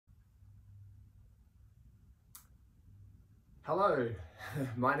Hello,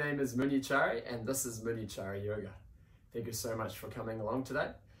 my name is Munichari and this is Munichari Yoga. Thank you so much for coming along today.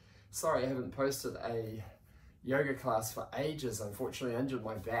 Sorry I haven't posted a yoga class for ages. Unfortunately I injured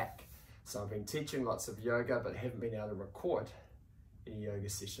my back. So I've been teaching lots of yoga but haven't been able to record any yoga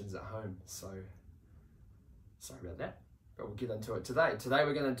sessions at home. So sorry about that, but we'll get into it today. Today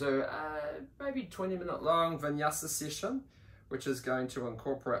we're going to do a maybe 20-minute long vinyasa session, which is going to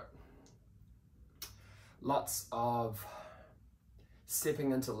incorporate lots of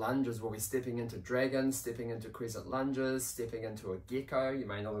stepping into lunges. We'll be stepping into dragons, stepping into crescent lunges, stepping into a gecko. You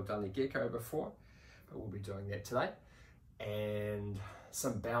may not have done a gecko before, but we'll be doing that today. And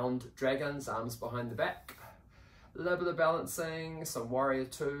some bound dragons, arms behind the back, a little bit of balancing, some warrior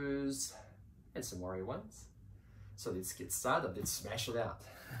twos, and some warrior ones. So let's get started, let's smash it out.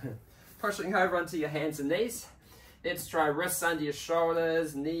 Pushing over onto your hands and knees. Let's try wrists under your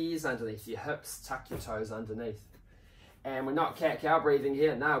shoulders, knees underneath your hips, tuck your toes underneath. And we're not cat-cow breathing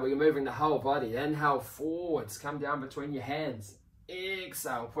here, no, we're moving the whole body. Inhale forwards, come down between your hands.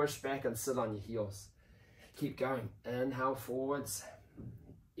 Exhale, push back and sit on your heels. Keep going, inhale forwards,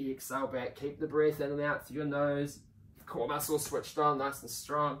 exhale back, keep the breath in and out through your nose. Core muscles switched on, nice and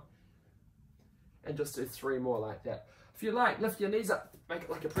strong. And just do 3 more like that. If you like, lift your knees up, make it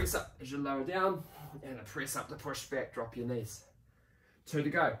like a press up as you lower down, and a press up to push back, drop your knees. 2 to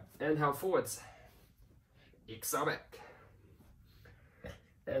go, inhale forwards, exhale back.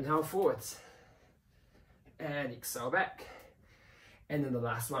 Inhale forwards and exhale back, and then the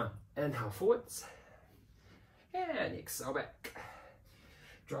last one, inhale forwards and exhale back.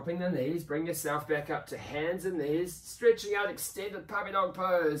 Dropping the knees, bring yourself back up to hands and knees, stretching out extended puppy dog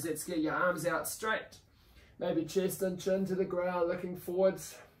pose. Let's get your arms out straight, maybe chest and chin to the ground, looking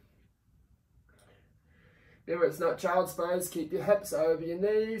forwards. Remember, it's not child's pose. Keep your hips over your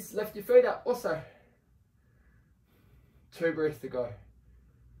knees, lift your feet up also. 2 breaths to go.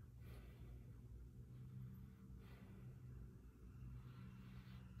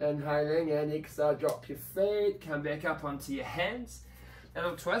 Inhaling and exhale, drop your feet, come back up onto your hands. A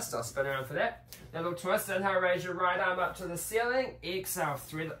little twist, I'll spin around for that. A little twist, inhale, raise your right arm up to the ceiling. Exhale,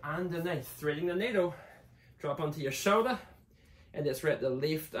 thread underneath, threading the needle. Drop onto your shoulder, and let's wrap the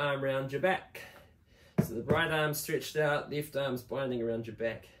left arm around your back. So the right arm stretched out, left arm's binding around your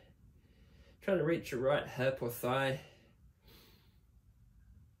back. Trying to reach your right hip or thigh.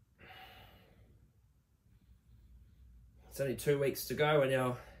 It's only 2 weeks to go,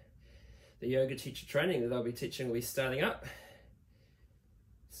 and the yoga teacher training that I'll be teaching will be starting up.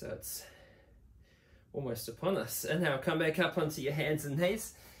 So it's almost upon us. Inhale, come back up onto your hands and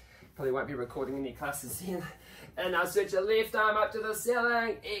knees. Probably won't be recording any classes here. And now stretch your left arm up to the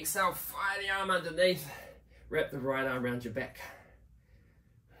ceiling. Exhale, fire the arm underneath. Wrap the right arm around your back.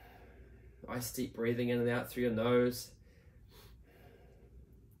 Nice deep breathing in and out through your nose.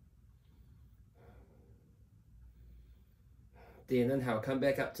 Then inhale, come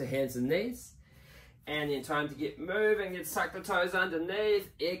back up to hands and knees. And then time to get moving. Let's tuck the toes underneath.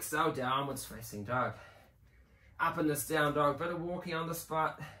 Exhale, downwards facing dog. Up in this down dog, bit of walking on the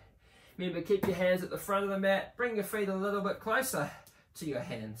spot. Remember, keep your hands at the front of the mat. Bring your feet a little bit closer to your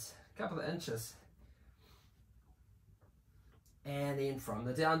hands. A couple of inches. And then from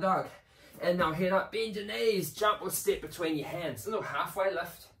the down dog. And now head up, bend your knees. Jump or step between your hands. A little halfway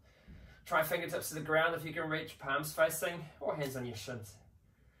lift. Try fingertips to the ground if you can reach, palms facing, or hands on your shins.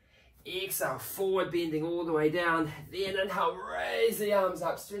 Exhale, forward bending all the way down. Then inhale, raise the arms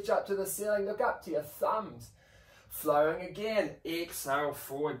up, stretch up to the ceiling, look up to your thumbs. Flowing again. Exhale,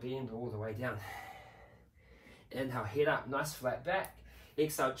 forward bend all the way down. Inhale, head up, nice flat back.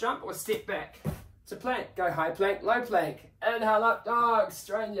 Exhale, jump or step back to plank. Go high plank, low plank. Inhale, up dog,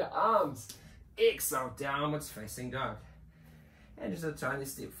 straighten your arms. Exhale, downwards facing dog. And just a tiny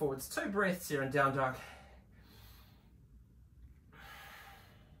step forwards. 2 breaths here in down dog.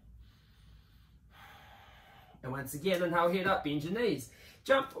 And once again, inhale, head up, bend your knees.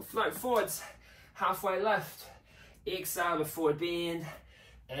 Jump or float forwards. Halfway lift. Exhale to forward bend.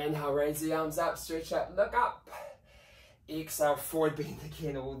 Inhale, raise the arms up, stretch up, look up. Exhale, forward bend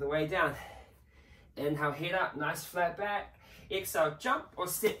again all the way down. Inhale, head up, nice flat back. Exhale, jump or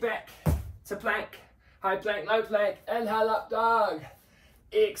step back to plank. High plank, low plank, inhale, up dog.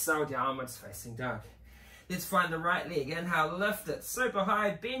 Exhale, downwards facing dog. Let's find the right leg. Inhale, lift it super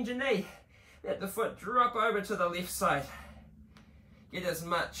high, bend your knee. Let the foot drop over to the left side. Get as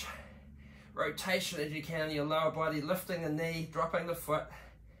much rotation as you can in your lower body, lifting the knee, dropping the foot.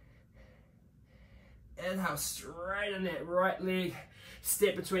 Inhale, straighten that right leg.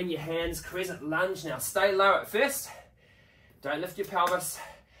 Step between your hands, crescent lunge. Now stay low at first. Don't lift your pelvis.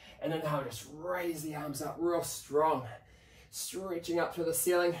 And inhale, just raise the arms up real strong. Stretching up to the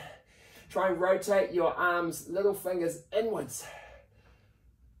ceiling. Try and rotate your arms, little fingers inwards.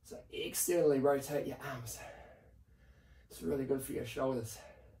 So externally rotate your arms. It's really good for your shoulders.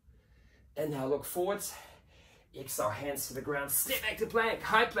 Inhale, look forwards. Exhale, hands to the ground. Step back to plank,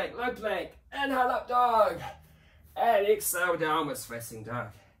 high plank, low plank. Inhale, up dog. And exhale, downwards facing dog.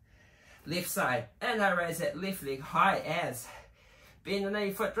 Left side, inhale, raise that left leg high as. Bend the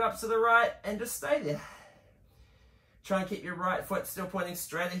knee, foot drops to the right, and just stay there. Try and keep your right foot still pointing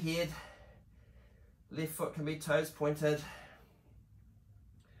straight ahead. Left foot can be toes pointed.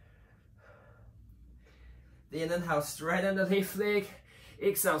 Then inhale, straight into left leg.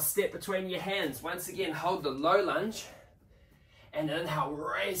 Exhale, step between your hands. Once again, hold the low lunge. And inhale,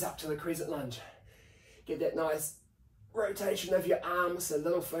 raise up to the crescent lunge. Get that nice rotation of your arms, so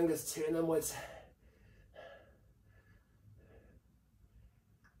little fingers turn inwards.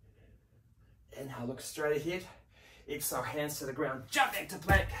 Inhale, look straight ahead. Exhale, hands to the ground. Jump back to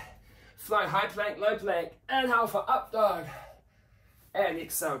plank. Flow, high plank, low plank. Inhale for up dog. And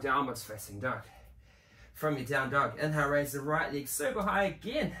exhale, downwards facing dog. From your down dog, inhale, raise the right leg super high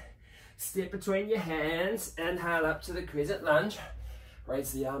again. Step between your hands. Inhale up to the crescent lunge.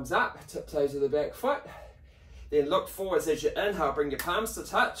 Raise the arms up, tiptoe to the back foot. Then look forwards as you inhale, bring your palms to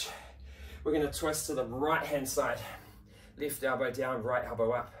touch. We're going to twist to the right hand side. Left elbow down, right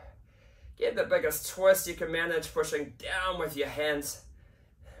elbow up. Get the biggest twist you can manage, pushing down with your hands.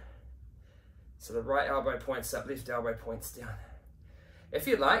 So the right elbow points up, left elbow points down. If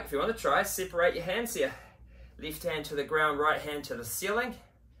you like, if you want to try, separate your hands here. Left hand to the ground, right hand to the ceiling.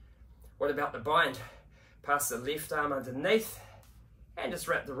 What about the bind? Pass the left arm underneath and just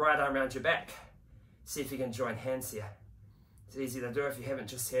wrap the right arm around your back. See if you can join hands here. It's easy to do if you haven't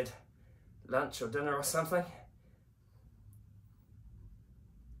just had lunch or dinner or something.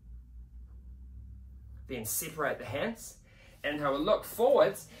 Then separate the hands. Inhale, look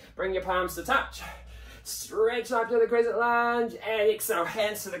forwards. Bring your palms to touch. Stretch up to the crescent lunge. And exhale,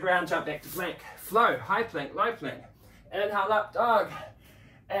 hands to the ground, jump back to plank. Flow, high plank, low plank. Inhale, up dog.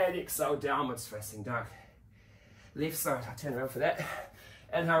 And exhale, downwards facing dog. Left side, I'll turn around for that.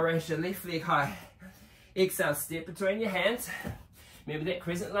 Inhale, raise your left leg high. Exhale, step between your hands. Remember that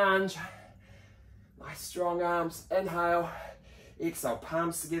crescent lunge. Nice strong arms. Inhale. Exhale,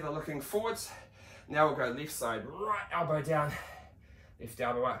 palms together looking forwards. Now we'll go left side, right elbow down, left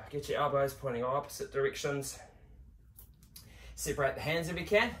elbow up. Get your elbows pointing opposite directions. Separate the hands if you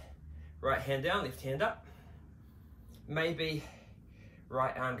can. Right hand down, left hand up. Maybe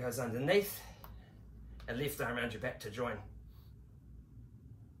right arm goes underneath and left arm around your back to join.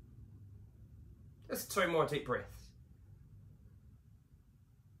 Just 2 more deep breaths.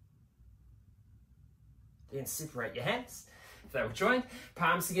 Then separate your hands. If they will join,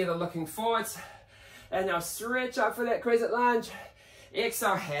 palms together looking forwards. And now stretch up for that crescent lunge.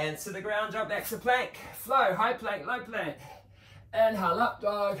 Exhale, hands to the ground, jump back to plank. Flow, high plank, low plank. Inhale, up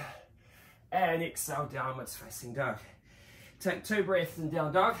dog. And exhale, downwards facing dog. Take 2 breaths in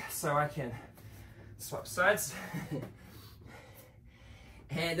down dog so I can swap sides.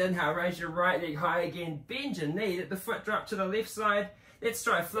 And inhale, raise your right leg high again. Bend your knee, let the foot drop to the left side. Let's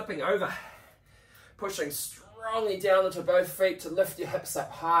try flipping over. Pushing strongly down into both feet to lift your hips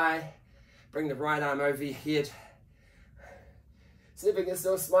up high. Bring the right arm over your head. See if you can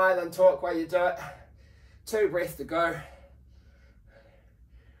still smile and talk while you do it. 2 breaths to go.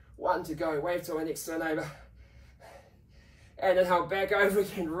 1 to go. Wave to our next door neighbour. And inhale, back over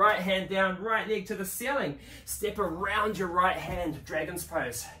again. Right hand down, right leg to the ceiling. Step around your right hand, dragon's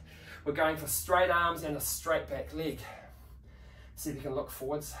pose. We're going for straight arms and a straight back leg. See if you can look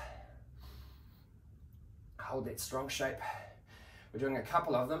forwards. Hold that strong shape. We're doing a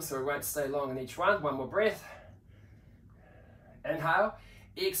couple of them, so we won't stay long in each one. 1 more breath. Inhale.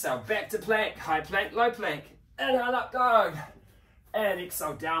 Exhale, back to plank. High plank, low plank. Inhale, up dog. And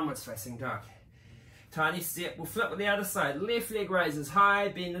exhale, downwards facing dog. Tiny step, we'll flip with the other side. Left leg raises high,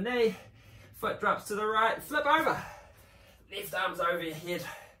 bend the knee. Foot drops to the right, flip over. Left arm's over your head.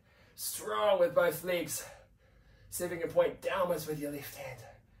 Strong with both legs. See if you can point downwards with your left hand.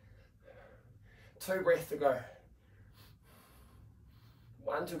 2 breaths to go.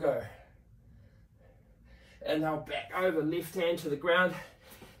 1 to go. And now back over, left hand to the ground,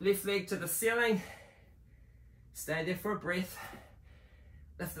 left leg to the ceiling. Stay there for a breath.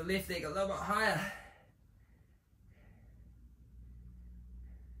 Lift the left leg a little bit higher.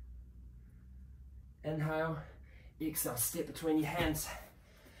 Inhale, exhale, step between your hands.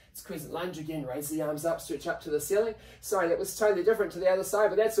 It's crescent lunge again, raise the arms up, stretch up to the ceiling. Sorry, that was totally different to the other side,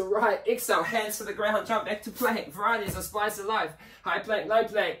 but that's all right. Exhale, hands to the ground, jump back to plank. Variety is a spice of life. High plank, low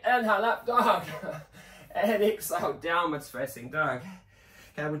plank, inhale, up dog. And exhale, downwards facing dog.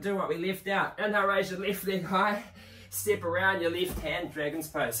 Okay, we'll do what we left out. Inhale, raise your left leg high. Step around your left hand, dragon's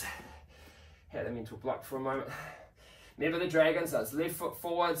pose. Had a mental block for a moment. Remember the dragons, that's left foot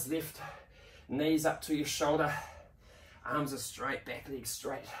forwards, left knees up to your shoulder. Arms are straight, back leg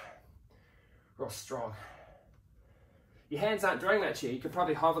straight. Real strong. Your hands aren't doing much here. You could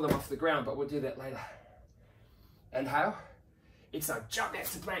probably hover them off the ground, but we'll do that later. Inhale. Exhale, jump back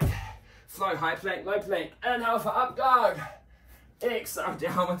to plank. Flow, high plank, low plank. Inhale for up dog. Exhale,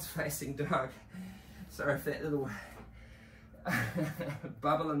 downwards facing dog. Sorry if that little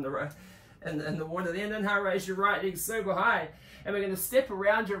bubble in the water there. Inhale, raise your right leg super high. And we're going to step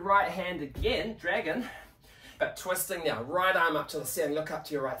around your right hand again, dragon. But twisting now, right arm up to the ceiling. Look up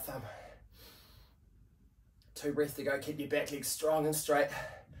to your right thumb. 2 breaths to go. Keep your back leg strong and straight.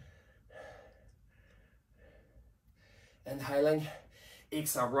 Inhaling.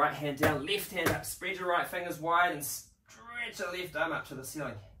 Exhale, right hand down, left hand up. Spread your right fingers wide and stretch your left arm up to the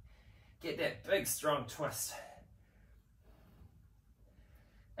ceiling. Get that big, strong twist.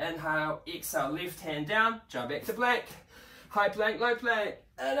 Inhale, exhale, left hand down. Jump back to plank. High plank, low plank.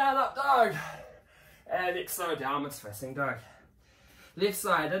 Inhale, up dog. And exhale, downwards facing dog. Left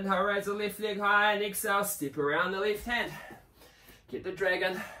side, inhale, raise the left leg high, and exhale, step around the left hand. Get the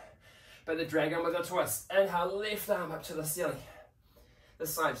dragon, but the dragon with a twist. Inhale, left arm up to the ceiling.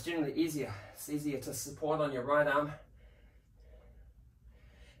 This side's generally easier. It's easier to support on your right arm.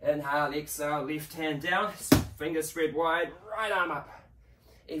 Inhale, exhale, left hand down, fingers spread wide, right arm up.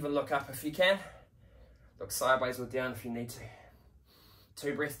 Even look up if you can. Look sideways or down if you need to.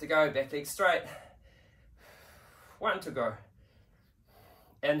 2 breaths to go, back leg straight. 1 to go.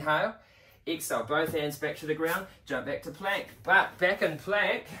 Inhale, exhale, both hands back to the ground, jump back to plank, but back in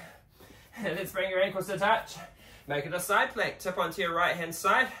plank. And let's bring your ankles to touch. Make it a side plank, tip onto your right hand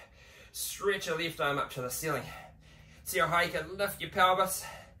side, stretch your left arm up to the ceiling. See how high you can lift your pelvis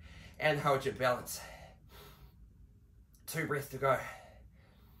and hold your balance. 2 breaths to go.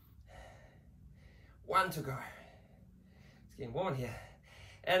 1 to go. It's getting warm here.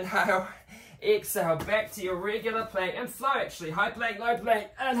 Inhale, exhale, back to your regular plank and flow actually. High plank, low plank.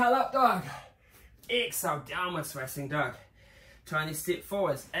 Inhale, up dog. Exhale, downwards facing dog. Tiny step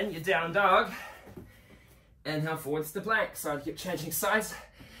forwards in your down dog. Inhale, forwards to plank. So keep changing sides.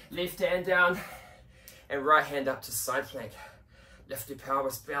 Left hand down and right hand up to side plank. Lift your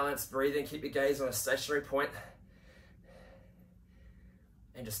pelvis, balance, breathing. Keep your gaze on a stationary point.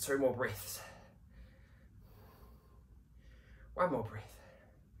 And just 2 more breaths. 1 more breath.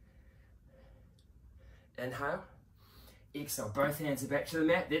 Inhale. Exhale, both hands are back to the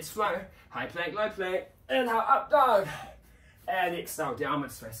mat. Let's flow. High plank, low plank. Inhale, up dog. And exhale,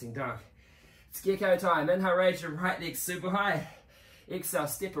 downwards facing dog. It's gecko time. Inhale, raise your right leg super high. Exhale,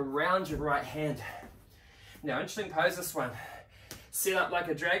 step around your right hand. Now, interesting pose this one. Set up like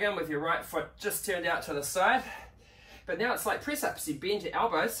a dragon with your right foot just turned out to the side. But now it's like press ups. You bend your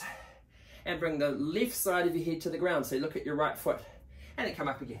elbows and bring the left side of your head to the ground. So you look at your right foot and then come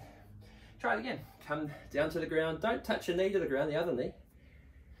up again. Try it again. Come down to the ground. Don't touch your knee to the ground, the other knee,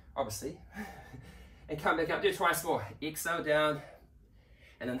 obviously. And come back up. Do it twice more. Exhale down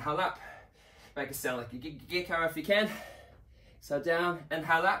and inhale up. Make it sound like a gecko if you can. Exhale down,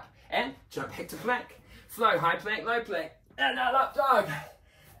 inhale up, and jump back to plank. Flow, high plank, low plank. Inhale up dog.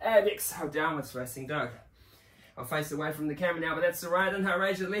 And exhale, downwards facing dog. I'll face away from the camera now, but that's alright. Inhale,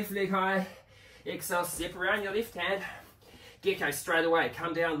 raise your left leg high. Exhale, step around your left hand. Gecko straight away.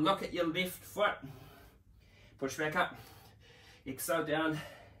 Come down, look at your left foot. Push back up. Exhale down.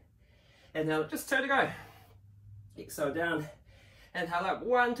 Inhale, just 2 to go. Exhale down. Inhale up,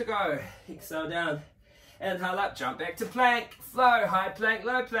 1 to go. Exhale down. Inhale up, jump back to plank. Flow, high plank,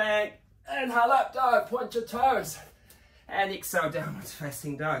 low plank. Inhale up dog, point your toes. And exhale, downwards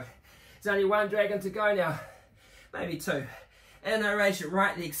facing dog. There's only 1 dragon to go now. Maybe 2. Inhale, raise your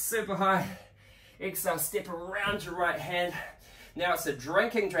right leg super high. Exhale, step around your right hand. Now it's a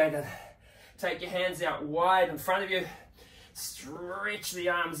drinking dragon. Take your hands out wide in front of you. Stretch the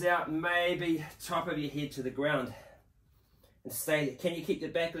arms out, maybe top of your head to the ground. And stay there. Can you keep the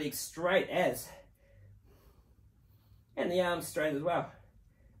back leg straight as? And the arms straight as well.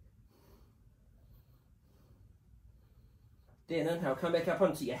 Then inhale, come back up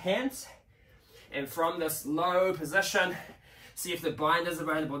onto your hands. And from this low position, see if the bind is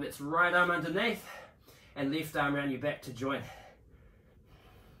available. That's right arm underneath and left arm around your back to join.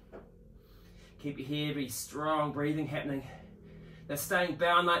 Keep your heavy, strong breathing happening. Now staying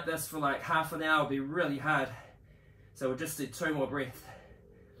bound like this for like half an hour will be really hard. So we'll just do 2 more breaths.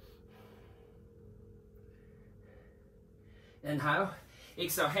 Inhale,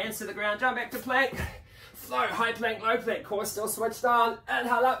 exhale, hands to the ground, jump back to plank. Float, high plank, low plank, core still switched on.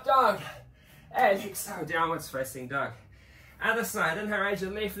 Inhale, up dog. And exhale, downwards facing dog. Other side, inhale, raise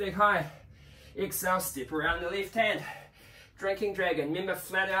your left leg high. Exhale, step around the left hand. Drinking dragon, remember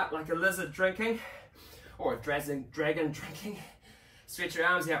flat out like a lizard drinking, or a dragon drinking. Stretch your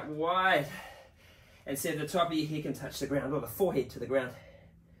arms out wide, and see the top of your head can touch the ground, or the forehead to the ground.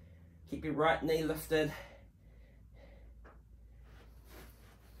 Keep your right knee lifted.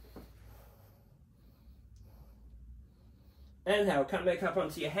 Inhale, come back up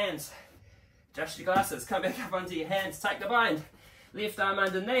onto your hands. Adjust your glasses, come back up onto your hands, take the bind. Left arm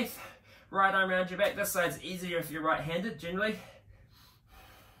underneath, right arm around your back. This side's easier if you're right-handed, generally.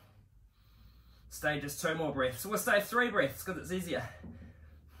 Stay just 2 more breaths. We'll stay 3 breaths because it's easier.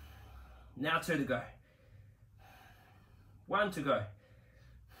 Now 2 to go. 1 to go.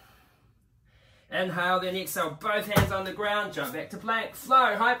 Inhale, then exhale, both hands on the ground, jump back to plank,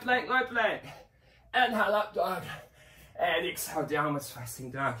 flow, high plank, low plank. Inhale, up dog. And exhale, downwards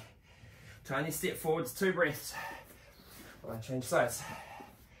facing dog. Tiny step forwards, 2 breaths. While I change sides.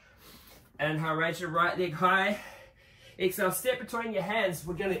 Inhale, raise your right leg high. Exhale, step between your hands.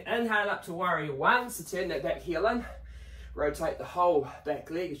 We're going to inhale up to warrior 1. So turn that back heel in. Rotate the whole back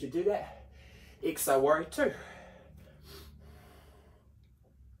leg as you do that. Exhale, warrior 2.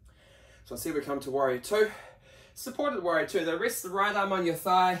 So see we come to warrior 2. Supported warrior 2. Though rest the right arm on your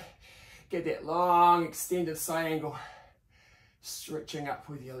thigh. Get that long extended side angle. Stretching up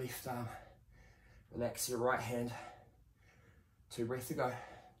with your left arm. Relax your right hand. 2 breaths to go.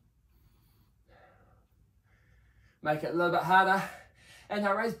 Make it a little bit harder. And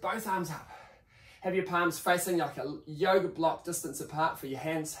now raise both arms up. Have your palms facing like a yoga block distance apart for your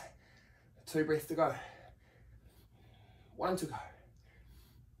hands. 2 breaths to go. 1 to go.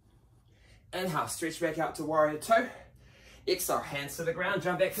 Inhale, stretch back out to warrior 2. Exhale, hands to the ground,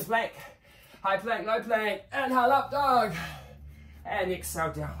 jump back to plank. High plank, low plank. Inhale, up dog. And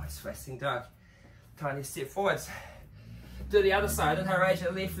exhale, downwards facing dog. Tiny step forwards. Do the other side. Inhale, raise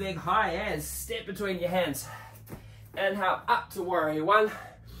your left leg high and step between your hands. Inhale, up to warrior 1.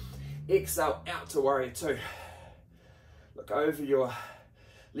 Exhale, out to warrior 2. Look over your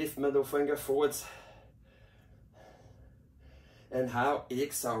left middle finger forwards. Inhale,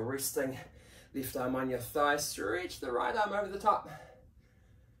 exhale, resting. Left arm on your thigh. Stretch the right arm over the top.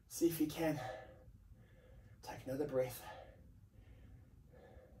 See if you can. Take another breath.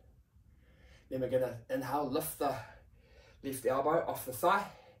 Then we're going to inhale, lift the left elbow off the thigh,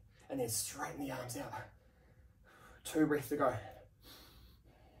 and then straighten the arms out. 2 breaths to go.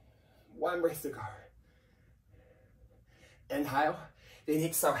 1 breath to go. Inhale, then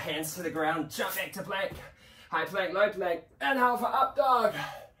exhale, hands to the ground, jump back to plank. High plank, low plank. Inhale for up dog.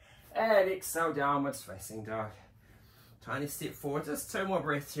 And exhale, downwards facing dog. Tiny step forward, just 2 more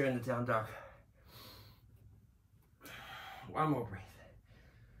breaths here in the down dog. 1 more breath.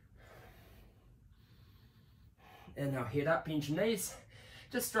 Inhale, head up, bend your knees.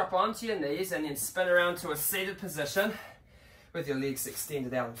 Just drop onto your knees and then spin around to a seated position with your legs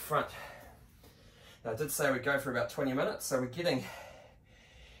extended out in front. Now I did say we'd go for about 20 minutes, so we're getting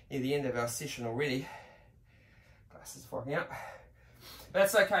near the end of our session already. Glasses fogging up.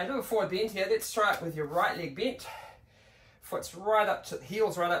 That's okay, do a forward bend here. Let's try it with your right leg bent. Foot's right up to,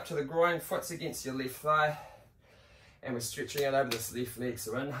 heels right up to the groin, foot's against your left thigh. And we're stretching out over this left leg.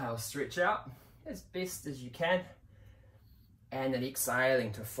 So inhale, stretch out as best as you can. And then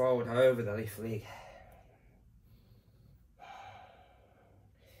exhaling to fold over the left leg.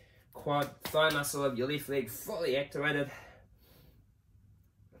 Quad thigh muscle of your left leg fully activated.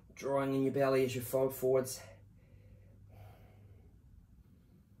 Drawing in your belly as you fold forwards.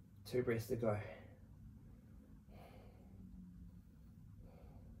 2 breaths to go.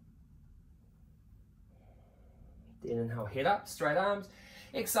 Then inhale, head up, straight arms.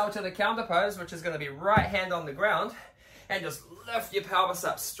 Exhale to the counter pose, which is going to be right hand on the ground. And just lift your pelvis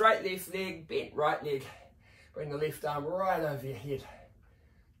up, straight left leg, bent right leg. Bring the left arm right over your head.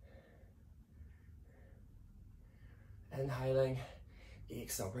 Inhaling,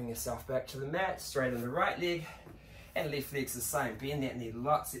 exhale, bring yourself back to the mat, straighten the right leg. And left leg's the same, bend that knee a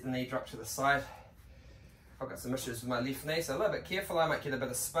lot, set the knee drop to the side. I've got some issues with my left knee, so a little bit careful. I might get a bit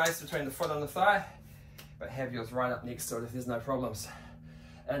of space between the foot and the thigh, but have yours right up next to it if there's no problems.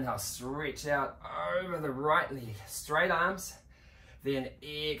 Inhale, stretch out over the right leg, straight arms, then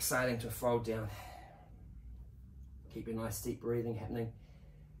exhaling to fold down. Keep a nice deep breathing happening.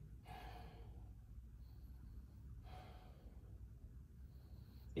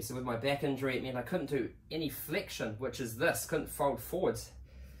 Yeah, so with my back injury, it meant I couldn't do any flexion, which is this, couldn't fold forwards,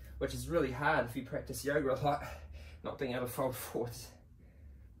 which is really hard if you practice yoga a lot, not being able to fold forwards.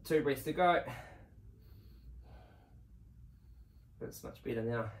 2 breaths to go. That's much better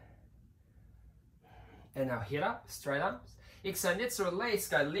now. And now head up, straight arms. Exhale, let's release,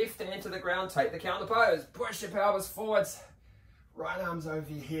 go left hand to the ground, take the counter pose, push your pelvis forwards, right arms over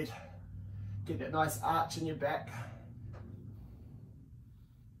your head. Get that nice arch in your back.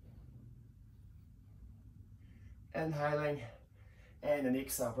 Inhaling, and an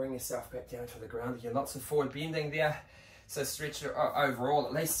exhale, bring yourself back down to the ground again. Lots of forward bending there, so stretch your, overall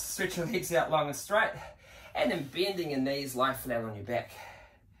at least, stretch your legs out long and straight, and then bending your knees, lie flat on your back.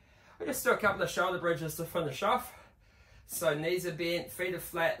 We'll just do a couple of shoulder bridges to finish off. So knees are bent, feet are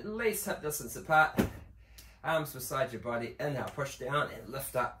flat, at least hip distance apart, arms beside your body. Inhale, push down and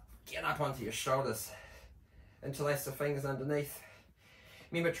lift up. Get up onto your shoulders. Interlace the fingers underneath.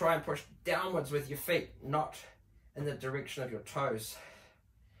 Remember, try and push downwards with your feet, not in the direction of your toes.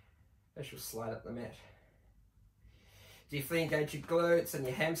 This will slide up the mat. Definitely engage your glutes and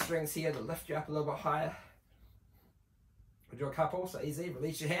your hamstrings here to lift you up a little bit higher. We'll do a couple, so easy.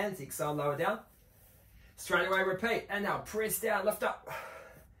 Release your hands, exhale, lower down. Straight away, repeat. And now press down, lift up.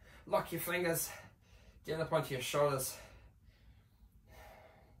 Lock your fingers. Get up onto your shoulders.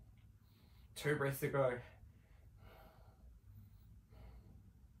 2 breaths to go.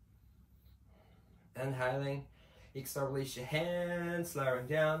 Inhaling. Exhale, release your hands, lowering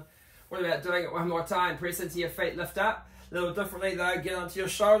down. What about doing it one more time? Press into your feet, lift up. A little differently though, get onto your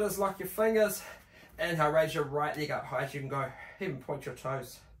shoulders, lock your fingers. Inhale, raise your right leg up high as you can go. Even point your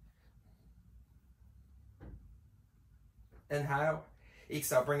toes. Inhale.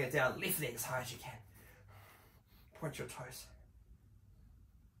 Exhale, bring it down. Left leg as high as you can. Point your toes.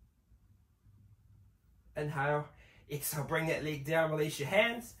 Inhale. Exhale, bring that leg down. Release your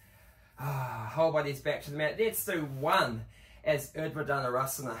hands. Whole body's back to the mat. Let's do one as Urdhva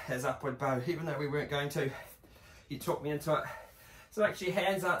Dhanurasana, as upward bow. Even though we weren't going to, you talked me into it. So make sure your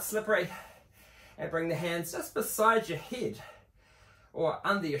hands aren't slippery. And bring the hands just beside your head or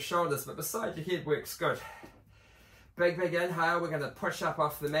under your shoulders, but beside your head works good. Big inhale. We're going to push up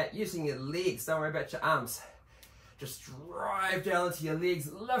off the mat using your legs. Don't worry about your arms. Just drive down into your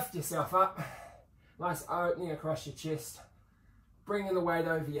legs. Lift yourself up. Nice opening across your chest. Bringing the weight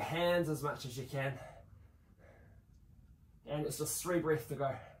over your hands as much as you can. And it's just 3 breaths to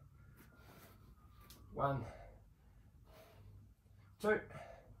go. 1, 2,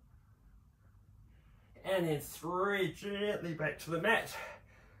 and then 3, gently back to the mat.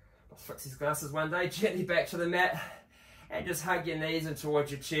 Let's fix these glasses one day, gently back to the mat, and just hug your knees in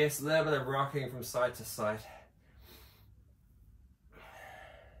towards your chest, a little bit of rocking from side to side.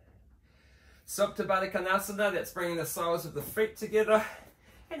 Supta Baddha Konasana, that's bringing the soles of the feet together,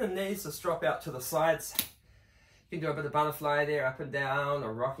 and the knees just drop out to the sides. You can do a bit of butterfly there, up and down,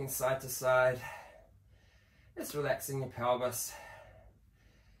 or rocking side to side. Just relaxing your pelvis.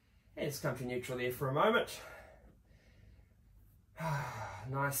 And just come to neutral there for a moment.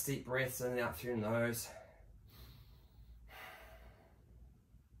 Nice deep breaths in and out through your nose.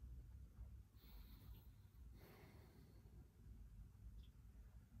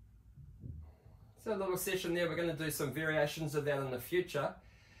 So a little session there, we're going to do some variations of that in the future.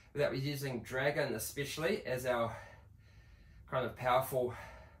 That we're using dragon especially as our kind of powerful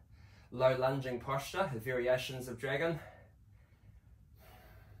low lunging posture, the variations of dragon.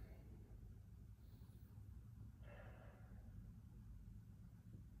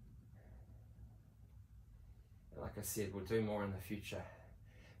 Like I said, we'll do more in the future.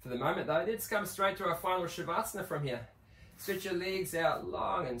 For the moment though, let's come straight to our final Shavasana from here. Stretch your legs out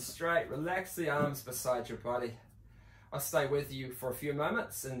long and straight, relax the arms beside your body. I'll stay with you for a few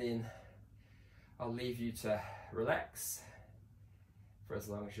moments and then I'll leave you to relax for as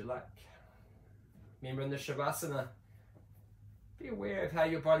long as you like. Remember, in the Shavasana, be aware of how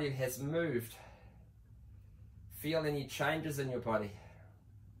your body has moved. Feel any changes in your body.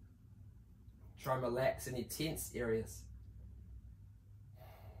 Try and relax any tense areas.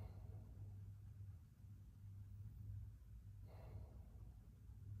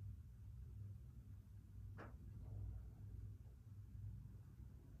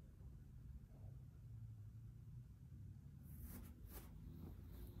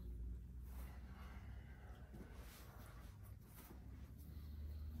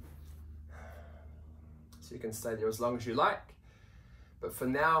 So you can stay there as long as you like. But for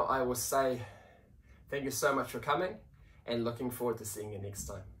now, I will say thank you so much for coming and looking forward to seeing you next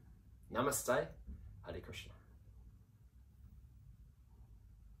time. Namaste, Hare Krishna.